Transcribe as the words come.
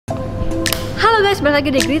Halo guys, balik lagi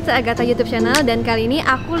di Gritte Agatha YouTube channel. Dan kali ini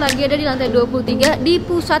aku lagi ada di lantai 23 di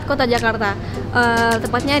pusat kota Jakarta.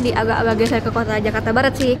 Tepatnya di agak-agak geser ke kota Jakarta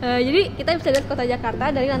Barat sih. Jadi kita bisa lihat kota Jakarta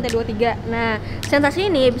dari lantai 23. Nah, sensasi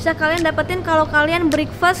ini bisa kalian dapetin kalau kalian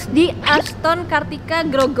breakfast di Aston Kartika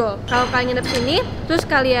Grogol. Kalau kalian nginep sini, terus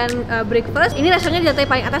kalian breakfast, ini restorannya di lantai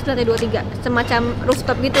paling atas, di lantai 23. Semacam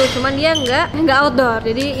rooftop gitu, cuman dia nggak outdoor,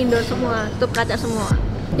 jadi indoor semua, tutup kaca semua.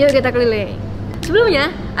 Yuk kita keliling. Sebelumnya,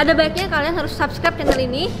 ada baiknya kalian harus subscribe channel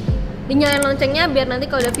ini, dinyalain loncengnya biar nanti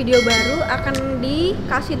kalau ada video baru akan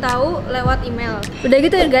dikasih tahu lewat email. Udah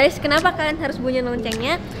gitu ya guys, kenapa kalian harus bunyiin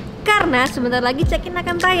loncengnya? Karena sebentar lagi check-in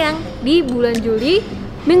akan tayang di bulan Juli,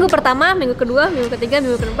 minggu pertama, minggu kedua, minggu ketiga,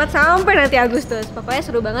 minggu keempat, sampai nanti Agustus. Pokoknya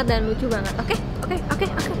seru banget dan lucu banget. Oke.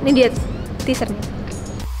 Ini dia teasernya.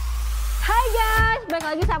 Hai guys, balik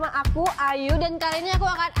lagi sama aku Ayu, dan kali ini aku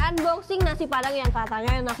akan unboxing nasi padang yang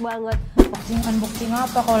katanya enak banget. Unboxing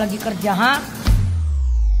apa kalau lagi kerja, ha?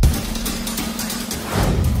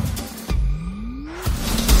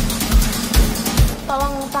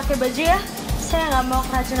 Tolong pakai baju ya, saya nggak mau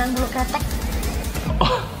keracunan bulu ketek.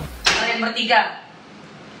 Kalian bertiga,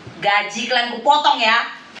 gaji kalian kupotong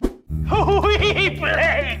ya. We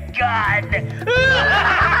play God.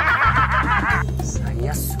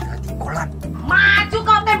 Saya sudah dikolat. Maju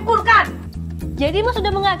kau tempurkan. Jadi mas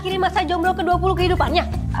sudah mengakhiri masa jomblo ke-20 kehidupannya?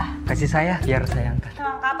 Kasih saya biar saya angkat.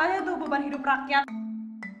 Nah, katanya tuh beban hidup rakyat.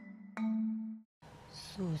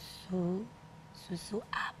 Susu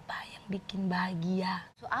apa yang bikin bahagia?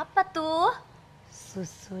 So, apa tuh?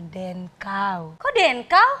 Susu Denkau. Kok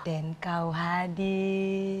Denkau? Denkau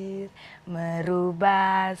hadir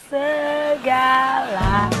merubah segalanya.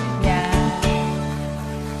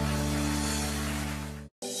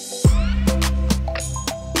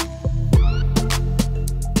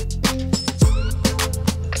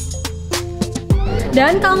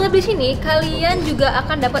 Dan kalau nginep di sini, kalian juga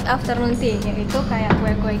akan dapat afternoon tea, yaitu kayak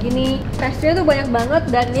kue-kue gini. Pastry tuh banyak banget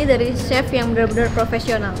dan ini dari chef yang benar-benar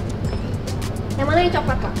profesional. Yang mana yang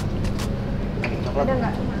coklat, Kak? Coklat. Ada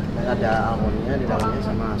nggak? Ada almondnya di dalamnya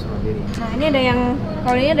sama strawberry. Nah, ini ada yang,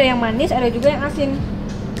 kalau ini ada yang manis, ada juga yang asin.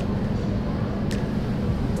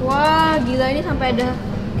 Wah, gila, ini sampai ada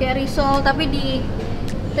kayak risol, tapi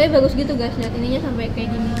bagus gitu guys, lihat ininya sampai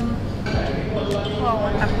kayak gini. Wow,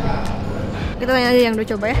 mantap. Kita tanya aja yang udah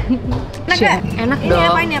coba ya. Enak gak? Enak dong.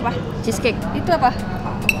 Ini apa, ini apa? Cheesecake. Itu apa?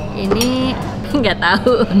 Ini nggak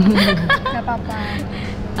tahu. Gak apa-apa.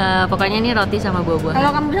 Pokoknya ini roti sama buah-buahan.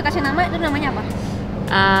 Kalau kamu bisa kasih nama, itu namanya apa?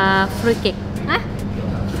 Fruit cake. Hah?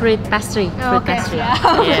 Fruit pastry. Fruit Oke, pastry.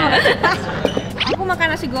 siap. Yeah. Aku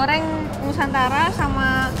makan nasi goreng Nusantara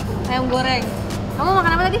sama ayam goreng. Kamu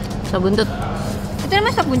makan apa tadi? Sop buntut. Itu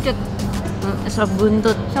namanya sop buntut. Sop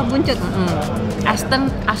buntut. Sop buntut.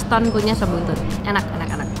 Aston punya sop buntut. Enak.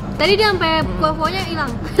 Tadi dia sampai kuah-kuahnya hilang.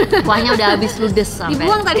 Kuahnya udah habis ludes sampai.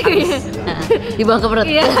 Dibuang tadi kayaknya. Dibuang ke perut.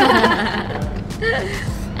 Iya.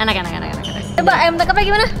 Enak. Coba ayam tangkapnya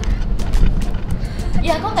gimana?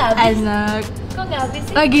 Ya kok nggak habis? Enak. Kok nggak habis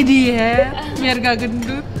sih? Lagi diet biar gak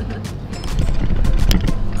gendut.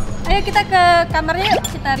 Ayo kita ke kamarnya,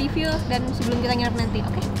 kita review dan sebelum kita nginep nanti,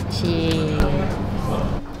 oke?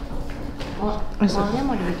 Maunya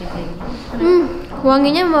mau dibikin kayak gini.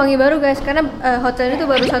 Wanginya wangi baru guys, karena hotel ini tuh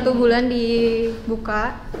baru 1 bulan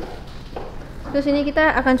dibuka. Terus ini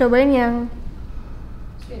kita akan cobain yang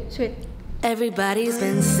sweet. Everybody's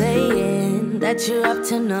been saying that you're up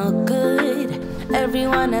to no good.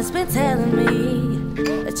 Everyone has been telling me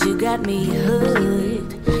that you got me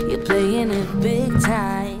hooked. You're playing it big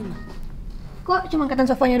time. Kok cuma kelihatan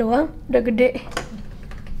sofanya doang? Udah gede.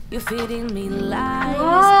 You're feeding me lies.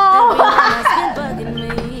 Wow. Everyone has been bugging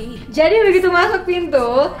me. Jadi begitu masuk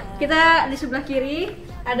pintu, kita di sebelah kiri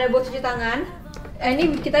ada bot cuci tangan.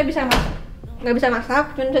 Ini kita bisa masak, nggak bisa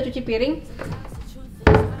masak, cuma bisa cuci piring.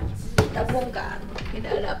 Kita bongkar,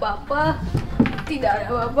 tidak ada apa-apa.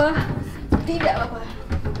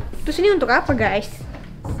 Terus ini untuk apa guys?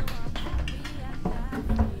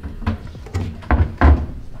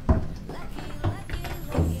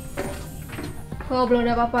 Oh, belum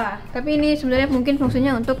ada apa-apa. Tapi ini sebenarnya mungkin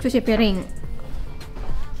fungsinya untuk cuci piring.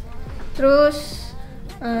 Terus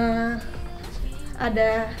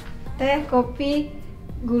ada teh, kopi,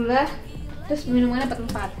 gula, terus minumannya dapat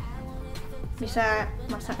 4. Bisa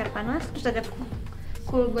masak air panas, terus ada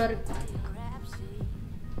kulbar.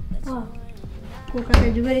 Oh,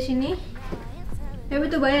 kulkasnya juga di sini.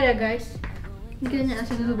 Tapi itu bayar ya guys. Ini kita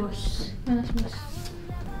nyalain dulu bos. Panas bos.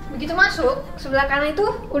 Begitu masuk, sebelah kanan itu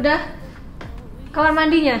udah kamar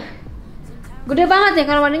mandinya. Gede banget ya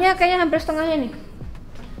kamar mandinya, kayaknya hampir setengahnya nih.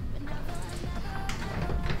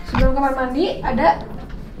 Sebelum kamar mandi ada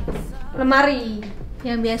lemari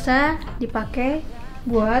yang biasa dipakai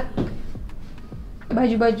buat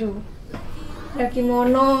baju-baju. Ada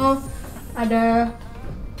kimono, ada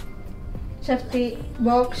safety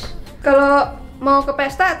box. Kalau mau ke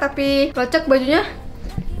pesta tapi lecek bajunya,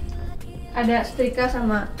 ada setrika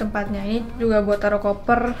sama tempatnya. Ini juga buat taruh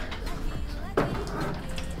koper.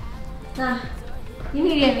 Nah, ini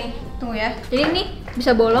dia nih. Tunggu ya. Jadi ini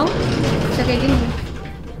bisa bolong, bisa kayak gini.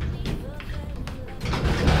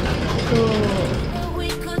 Tuh.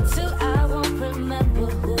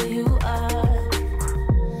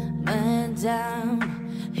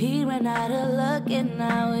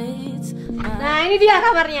 Nah, ini dia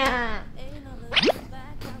kamarnya.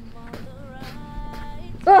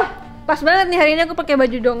 Pas banget nih hari ini aku pakai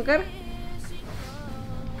baju dongker.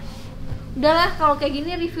 Udahlah, kalau kayak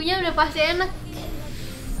gini reviewnya udah pasti enak.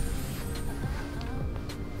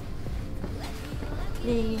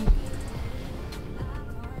 Nih.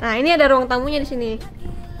 Nah, ini ada ruang tamunya di sini.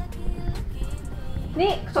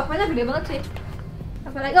 Ini sofanya gede banget sih.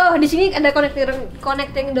 Apalagi di sini ada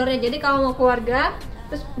connecting doornya. Jadi kalau mau keluarga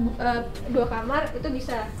terus 2 kamar itu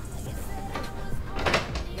bisa.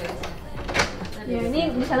 Ya,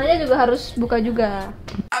 ini di sananya juga harus buka juga.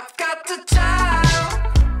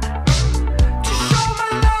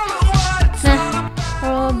 Nah,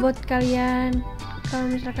 kalau buat kalian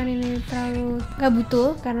kalau misalkan ini terlalu nggak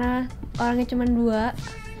butuh karena orangnya cuma 2,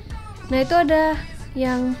 nah itu ada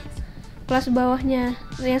yang kelas bawahnya,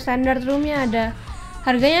 yang standar roomnya ada.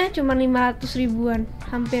 Harganya cuma 500 ribuan,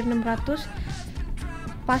 hampir 600.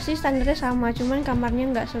 Pasti standarnya sama, cuman kamarnya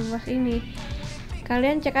nggak seluas ini.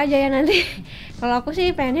 Kalian cek aja ya nanti. Kalau aku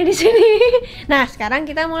sih pengennya di sini. Nah, sekarang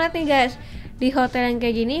kita mau lihat nih guys, di hotel yang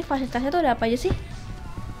kayak gini fasilitasnya tuh ada apa aja sih?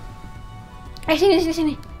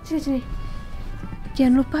 Sini.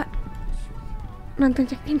 Jangan lupa nonton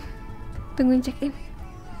check-in. Tungguin check-in.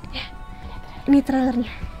 Ya, ini trailernya.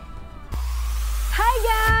 Hai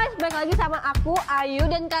guys, balik lagi sama aku Ayu,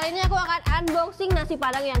 dan kali ini aku akan unboxing nasi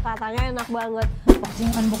padang yang katanya enak banget.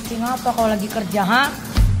 Unboxing apa kalau lagi kerja, ha?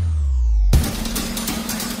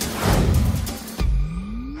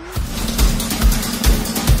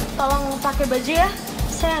 Tolong pakai baju ya,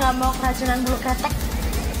 saya nggak mau keracunan bulu ketek.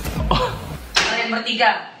 Kalian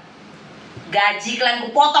bertiga, gaji kalian ku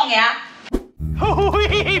potong ya.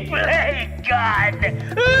 We play God.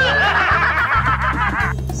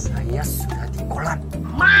 Saya sudah dikolan.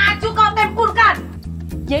 Maju kau tempurkan.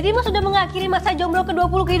 Jadi Mas sudah mengakhiri masa jomblo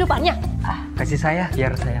ke-20 kehidupannya? Kasih saya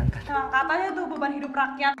biar saya angkat. Emang katanya tuh beban hidup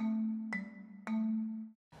rakyat.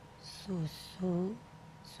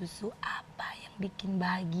 Susu apa yang bikin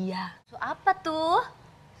bahagia? So, apa tuh?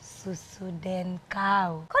 Susu dan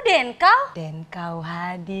kau. Kok denkau? Dan kau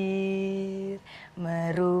hadir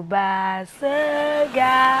merubah segalanya.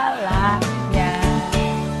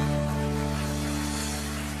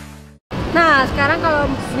 Nah, sekarang kalau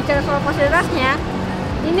bicara soal fasilitasnya,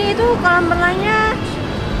 ini itu kolam renangnya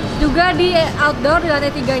juga di outdoor di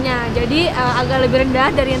lantai 3-nya. Jadi agak lebih rendah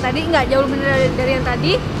dari yang tadi, nggak jauh lebih rendah dari yang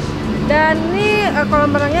tadi. Dan ini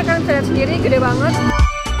kolam renangnya kalian bisa lihat sendiri, gede banget.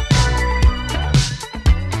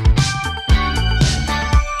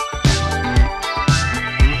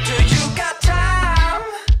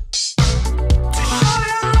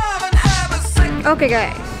 Oke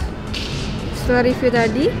guys, setelah review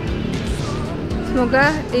tadi,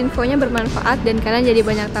 semoga infonya bermanfaat dan kalian jadi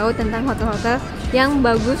banyak tahu tentang hotel-hotel yang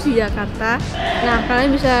bagus di Jakarta. Nah,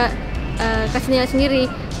 kalian bisa kasih nilai sendiri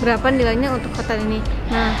berapa nilainya untuk hotel ini.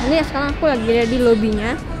 Nah, ini sekarang aku lagi ada di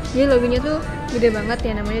lobbynya. Jadi lobbynya tuh gede banget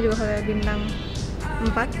ya, namanya juga hotel bintang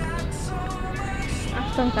 4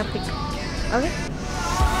 Aston Kartik. Oke.